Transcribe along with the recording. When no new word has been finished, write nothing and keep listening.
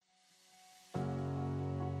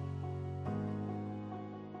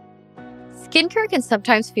Skincare can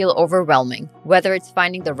sometimes feel overwhelming, whether it's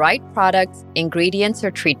finding the right products, ingredients,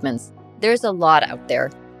 or treatments. There's a lot out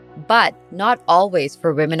there, but not always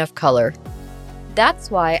for women of color.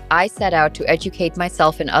 That's why I set out to educate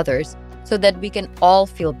myself and others so that we can all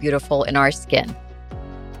feel beautiful in our skin.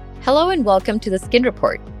 Hello and welcome to the Skin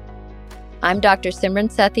Report. I'm Dr.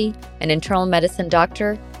 Simran Sethi, an internal medicine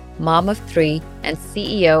doctor, mom of 3, and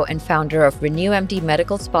CEO and founder of RenewMD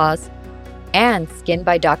Medical Spas and Skin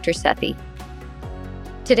by Dr. Sethi.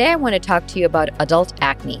 Today I want to talk to you about adult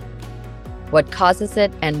acne, what causes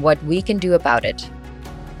it and what we can do about it.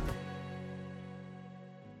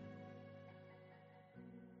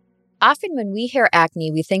 Often when we hear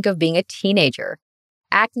acne, we think of being a teenager.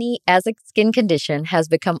 Acne as a skin condition has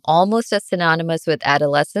become almost as synonymous with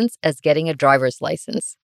adolescence as getting a driver's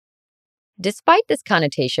license. Despite this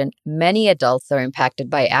connotation, many adults are impacted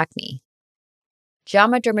by acne.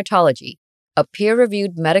 JAMA Dermatology, a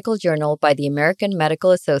peer-reviewed medical journal by the American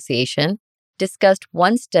Medical Association, discussed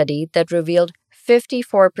one study that revealed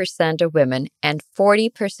 54% of women and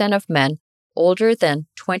 40% of men older than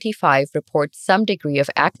 25 report some degree of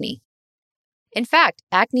acne. In fact,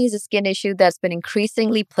 acne is a skin issue that's been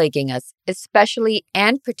increasingly plaguing us, especially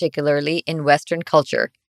and particularly in Western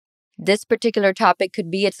culture. This particular topic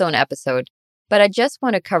could be its own episode, but I just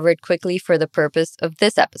want to cover it quickly for the purpose of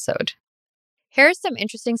this episode. Here are some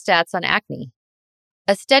interesting stats on acne.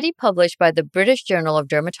 A study published by the British Journal of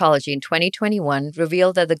Dermatology in 2021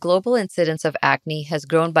 revealed that the global incidence of acne has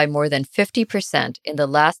grown by more than 50% in the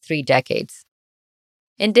last 3 decades.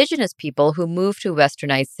 Indigenous people who moved to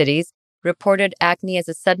westernized cities reported acne as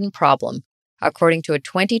a sudden problem, according to a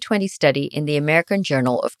 2020 study in the American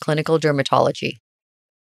Journal of Clinical Dermatology.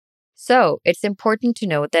 So, it's important to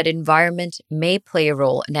note that environment may play a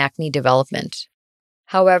role in acne development.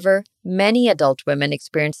 However, many adult women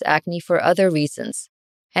experience acne for other reasons,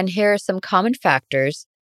 and here are some common factors,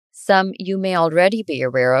 some you may already be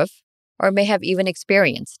aware of, or may have even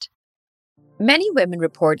experienced. Many women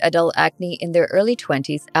report adult acne in their early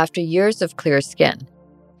 20s after years of clear skin.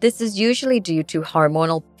 This is usually due to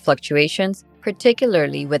hormonal fluctuations,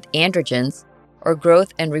 particularly with androgens, or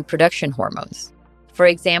growth and reproduction hormones. For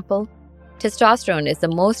example, testosterone is the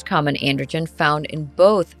most common androgen found in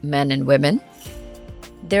both men and women.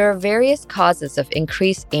 There are various causes of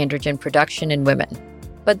increased androgen production in women,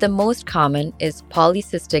 but the most common is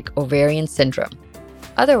polycystic ovarian syndrome,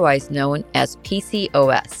 otherwise known as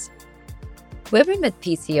PCOS. Women with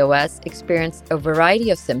PCOS experience a variety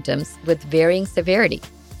of symptoms with varying severity,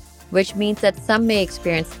 which means that some may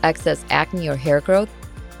experience excess acne or hair growth,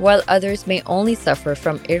 while others may only suffer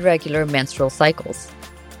from irregular menstrual cycles.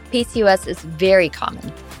 PCOS is very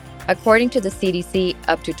common. According to the CDC,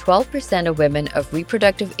 up to 12% of women of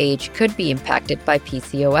reproductive age could be impacted by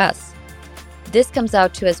PCOS. This comes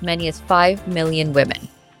out to as many as 5 million women.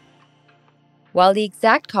 While the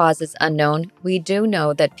exact cause is unknown, we do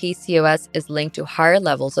know that PCOS is linked to higher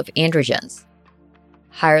levels of androgens.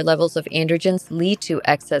 Higher levels of androgens lead to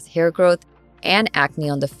excess hair growth and acne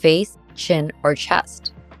on the face, chin, or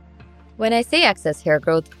chest. When I say excess hair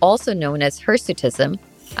growth, also known as hirsutism,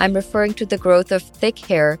 I'm referring to the growth of thick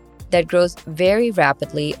hair that grows very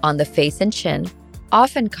rapidly on the face and chin,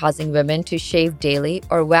 often causing women to shave daily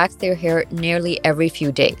or wax their hair nearly every few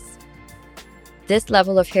days. This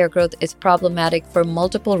level of hair growth is problematic for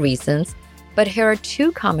multiple reasons, but here are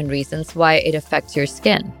 2 common reasons why it affects your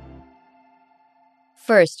skin.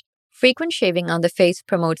 First, frequent shaving on the face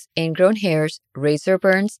promotes ingrown hairs, razor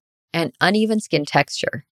burns, and uneven skin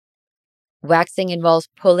texture. Waxing involves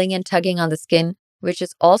pulling and tugging on the skin, which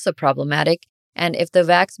is also problematic, and if the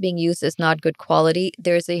wax being used is not good quality,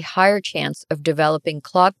 there is a higher chance of developing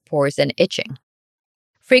clogged pores and itching.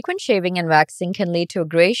 Frequent shaving and waxing can lead to a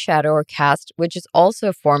gray shadow or cast, which is also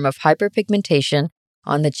a form of hyperpigmentation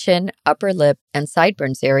on the chin, upper lip, and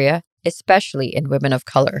sideburns area, especially in women of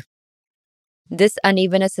color. This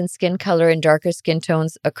unevenness in skin color and darker skin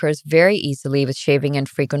tones occurs very easily with shaving and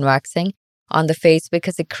frequent waxing on the face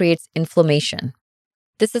because it creates inflammation.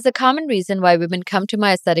 This is a common reason why women come to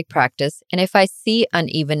my aesthetic practice, and if I see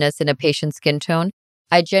unevenness in a patient's skin tone,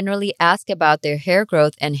 I generally ask about their hair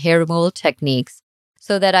growth and hair removal techniques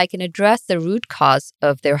so that I can address the root cause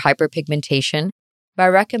of their hyperpigmentation by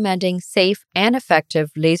recommending safe and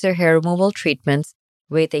effective laser hair removal treatments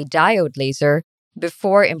with a diode laser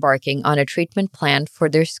before embarking on a treatment plan for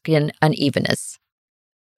their skin unevenness.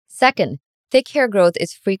 Second, thick hair growth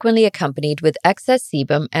is frequently accompanied with excess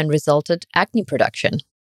sebum and resultant acne production.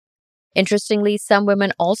 Interestingly, some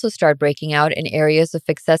women also start breaking out in areas of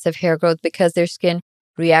excessive hair growth because their skin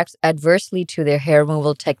reacts adversely to their hair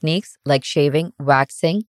removal techniques like shaving,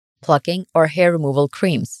 waxing, plucking, or hair removal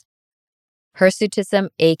creams. Hirsutism,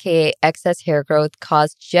 aka excess hair growth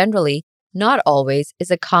caused generally, not always,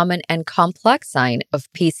 is a common and complex sign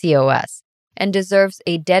of PCOS and deserves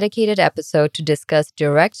a dedicated episode to discuss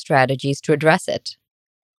direct strategies to address it.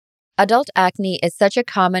 Adult acne is such a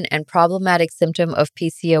common and problematic symptom of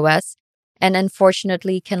PCOS and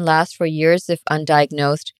unfortunately can last for years if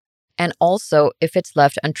undiagnosed and also if it's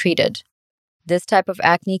left untreated. This type of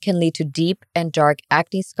acne can lead to deep and dark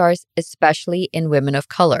acne scars, especially in women of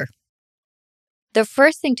color. The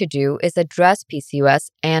first thing to do is address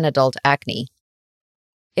PCOS and adult acne.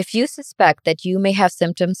 If you suspect that you may have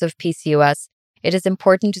symptoms of PCOS, it is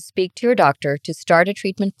important to speak to your doctor to start a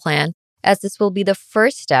treatment plan, as this will be the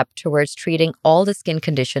first step towards treating all the skin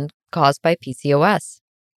condition caused by PCOS.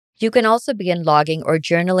 You can also begin logging or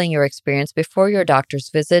journaling your experience before your doctor's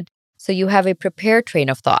visit so you have a prepared train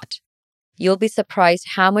of thought. You'll be surprised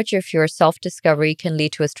how much of your self-discovery can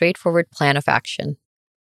lead to a straightforward plan of action.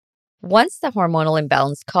 Once the hormonal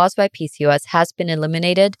imbalance caused by PCOS has been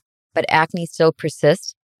eliminated, but acne still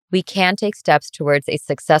persists, we can take steps towards a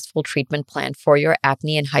successful treatment plan for your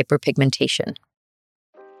acne and hyperpigmentation.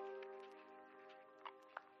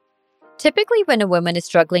 Typically, when a woman is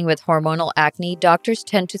struggling with hormonal acne, doctors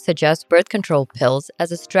tend to suggest birth control pills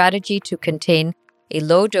as a strategy to contain a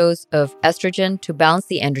low dose of estrogen to balance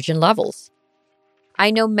the androgen levels. I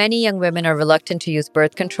know many young women are reluctant to use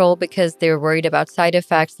birth control because they're worried about side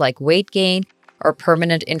effects like weight gain or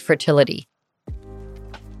permanent infertility.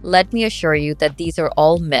 Let me assure you that these are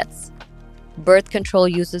all myths. Birth control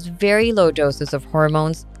uses very low doses of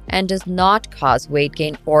hormones and does not cause weight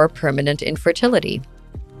gain or permanent infertility.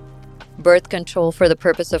 Birth control for the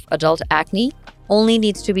purpose of adult acne only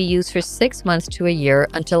needs to be used for 6 months to a year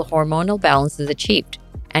until hormonal balance is achieved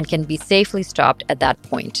and can be safely stopped at that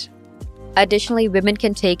point. Additionally, women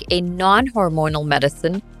can take a non-hormonal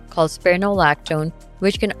medicine called spironolactone,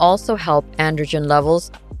 which can also help androgen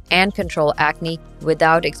levels and control acne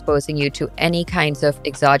without exposing you to any kinds of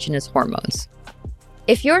exogenous hormones.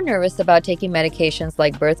 If you're nervous about taking medications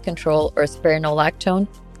like birth control or spironolactone,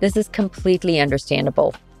 this is completely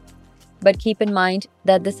understandable. But keep in mind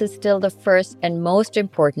that this is still the first and most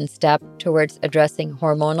important step towards addressing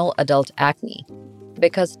hormonal adult acne,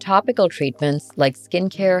 because topical treatments like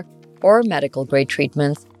skincare or medical-grade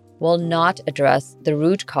treatments will not address the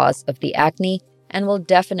root cause of the acne and will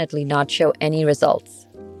definitely not show any results.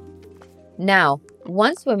 Now,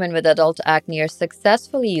 once women with adult acne are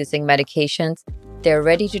successfully using medications, they're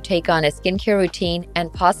ready to take on a skincare routine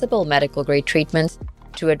and possible medical-grade treatments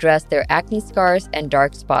to address their acne scars and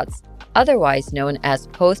dark spots, otherwise known as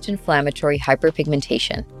post-inflammatory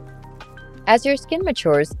hyperpigmentation. As your skin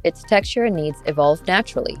matures, its texture and needs evolve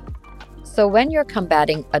naturally. So when you're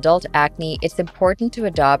combating adult acne, it's important to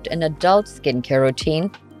adopt an adult skincare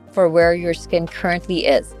routine for where your skin currently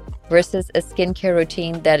is, versus a skincare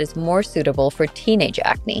routine that is more suitable for teenage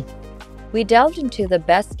acne. We delved into the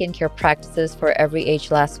best skincare practices for every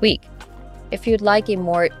age last week. If you'd like a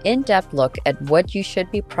more in-depth look at what you should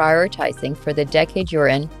be prioritizing for the decade you're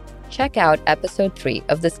in, check out episode 3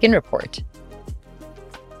 of the Skin Report.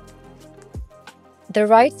 The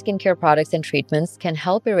right skincare products and treatments can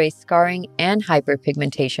help erase scarring and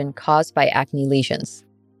hyperpigmentation caused by acne lesions.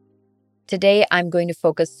 Today, I'm going to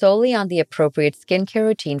focus solely on the appropriate skincare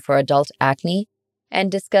routine for adult acne and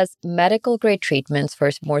discuss medical-grade treatments for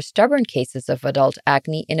more stubborn cases of adult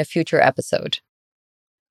acne in a future episode.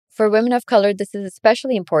 For women of color, this is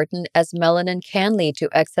especially important as melanin can lead to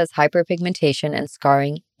excess hyperpigmentation and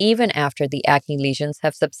scarring even after the acne lesions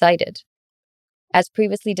have subsided. As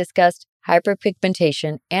previously discussed,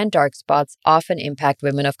 hyperpigmentation and dark spots often impact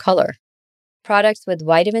women of color. Products with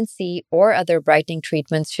vitamin C or other brightening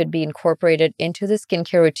treatments should be incorporated into the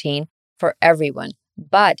skincare routine for everyone,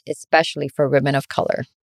 but especially for women of color.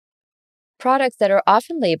 Products that are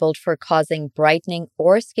often labeled for causing brightening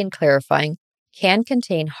or skin clarifying can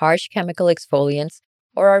contain harsh chemical exfoliants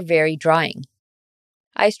or are very drying.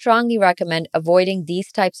 I strongly recommend avoiding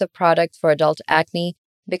these types of products for adult acne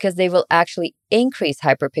because they will actually increase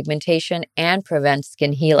hyperpigmentation and prevent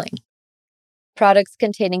skin healing. Products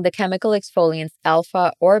containing the chemical exfoliants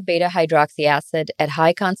alpha or beta hydroxy acid at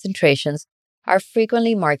high concentrations are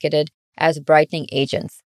frequently marketed as brightening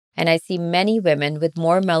agents, and I see many women with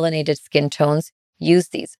more melanated skin tones use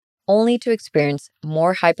these, only to experience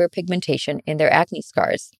more hyperpigmentation in their acne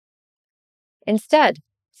scars. Instead,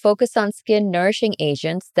 focus on skin-nourishing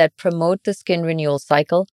agents that promote the skin renewal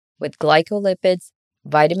cycle with glycolipids,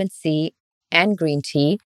 vitamin C, and green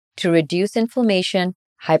tea to reduce inflammation,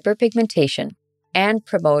 hyperpigmentation, and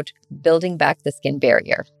promote building back the skin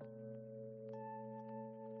barrier.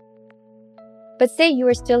 But say you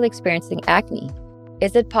are still experiencing acne.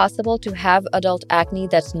 Is it possible to have adult acne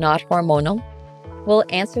that's not hormonal? We'll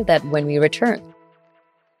answer that when we return.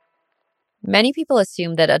 Many people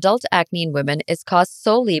assume that adult acne in women is caused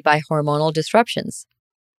solely by hormonal disruptions.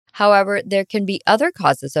 However, there can be other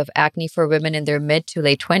causes of acne for women in their mid to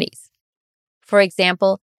late 20s. For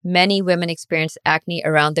example, many women experience acne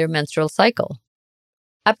around their menstrual cycle.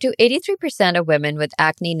 Up to 83% of women with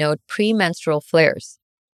acne note premenstrual flares.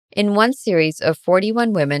 In one series of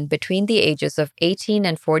 41 women between the ages of 18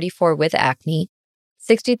 and 44 with acne,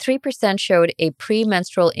 63% showed a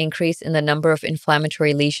premenstrual increase in the number of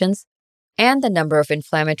inflammatory lesions, and the number of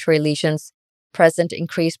inflammatory lesions present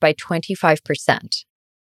increased by 25%.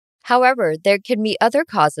 However, there can be other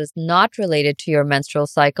causes not related to your menstrual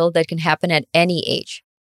cycle that can happen at any age.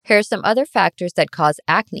 Here are some other factors that cause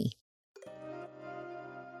acne.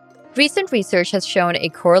 Recent research has shown a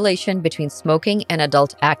correlation between smoking and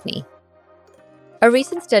adult acne. A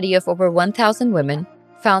recent study of over 1,000 women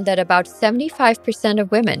found that about 75%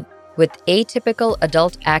 of women with atypical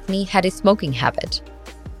adult acne had a smoking habit.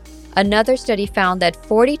 Another study found that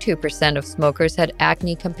 42% of smokers had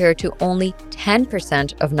acne compared to only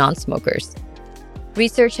 10% of non-smokers.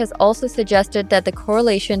 Research has also suggested that the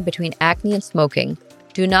correlation between acne and smoking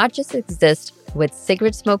do not just exist with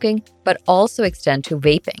cigarette smoking, but also extend to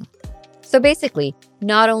vaping. So basically,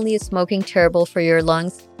 not only is smoking terrible for your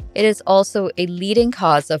lungs, it is also a leading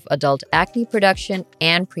cause of adult acne production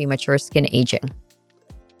and premature skin aging.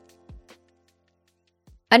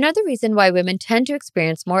 Another reason why women tend to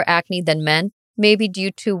experience more acne than men may be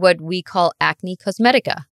due to what we call acne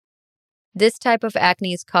cosmetica. This type of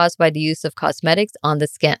acne is caused by the use of cosmetics on the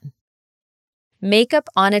skin. Makeup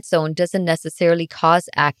on its own doesn't necessarily cause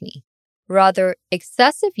acne. Rather,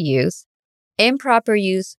 excessive use, improper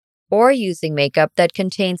use, or using makeup that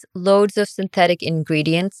contains loads of synthetic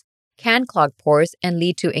ingredients can clog pores and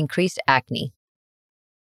lead to increased acne.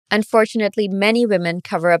 Unfortunately, many women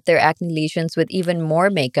cover up their acne lesions with even more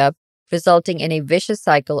makeup, resulting in a vicious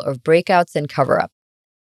cycle of breakouts and cover-up.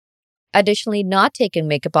 Additionally, not taking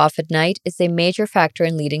makeup off at night is a major factor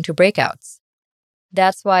in leading to breakouts.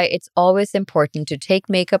 That's why it's always important to take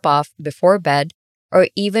makeup off before bed or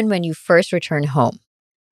even when you first return home.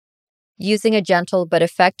 Using a gentle but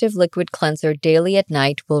effective liquid cleanser daily at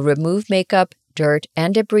night will remove makeup, dirt,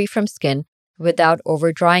 and debris from skin without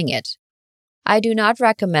over-drying it. I do not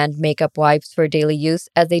recommend makeup wipes for daily use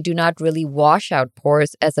as they do not really wash out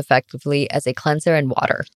pores as effectively as a cleanser and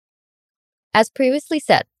water. As previously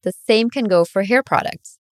said, the same can go for hair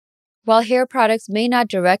products. While hair products may not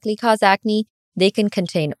directly cause acne, they can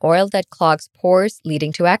contain oil that clogs pores,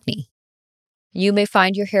 leading to acne. You may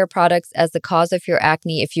find your hair products as the cause of your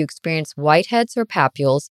acne if you experience whiteheads or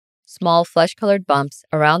papules, small flesh-colored bumps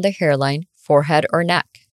around the hairline, forehead, or neck.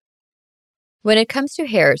 When it comes to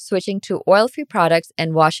hair, switching to oil-free products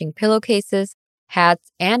and washing pillowcases,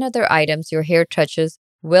 hats, and other items your hair touches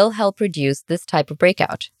will help reduce this type of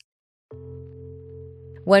breakout.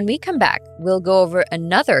 When we come back, we'll go over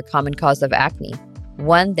another common cause of acne,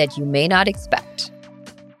 one that you may not expect.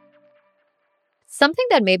 Something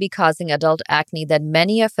that may be causing adult acne that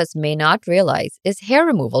many of us may not realize is hair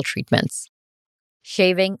removal treatments.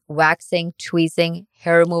 Shaving, waxing, tweezing,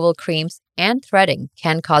 hair removal creams, and threading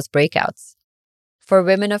can cause breakouts. For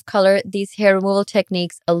women of color, these hair removal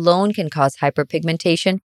techniques alone can cause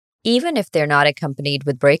hyperpigmentation, even if they're not accompanied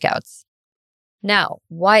with breakouts. Now,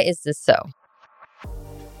 why is this so?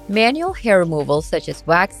 Manual hair removal such as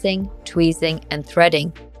waxing, tweezing, and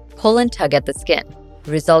threading pull and tug at the skin,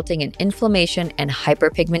 resulting in inflammation and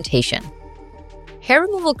hyperpigmentation. Hair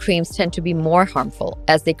removal creams tend to be more harmful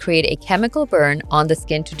as they create a chemical burn on the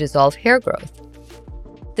skin to dissolve hair growth.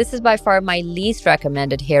 This is by far my least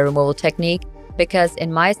recommended hair removal technique because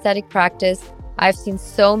in my aesthetic practice, I've seen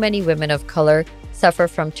so many women of color suffer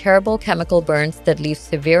from terrible chemical burns that leave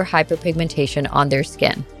severe hyperpigmentation on their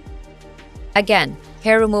skin. Again,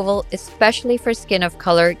 hair removal, especially for skin of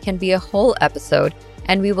color, can be a whole episode,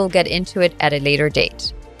 and we will get into it at a later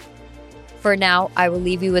date. For now, I will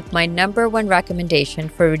leave you with my number one recommendation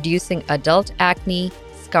for reducing adult acne,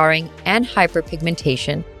 scarring, and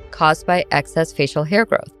hyperpigmentation caused by excess facial hair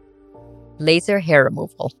growth: laser hair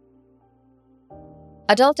removal.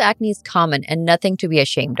 Adult acne is common and nothing to be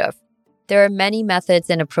ashamed of. There are many methods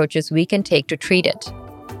and approaches we can take to treat it.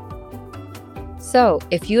 So,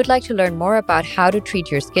 if you'd like to learn more about how to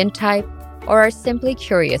treat your skin type or are simply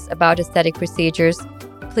curious about aesthetic procedures,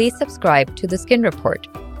 please subscribe to The Skin Report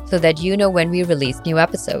so that you know when we release new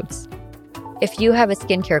episodes. If you have a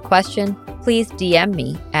skincare question, please DM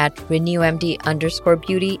me at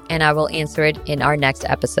renewmd_beauty and I will answer it in our next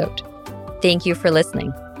episode. Thank you for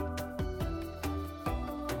listening.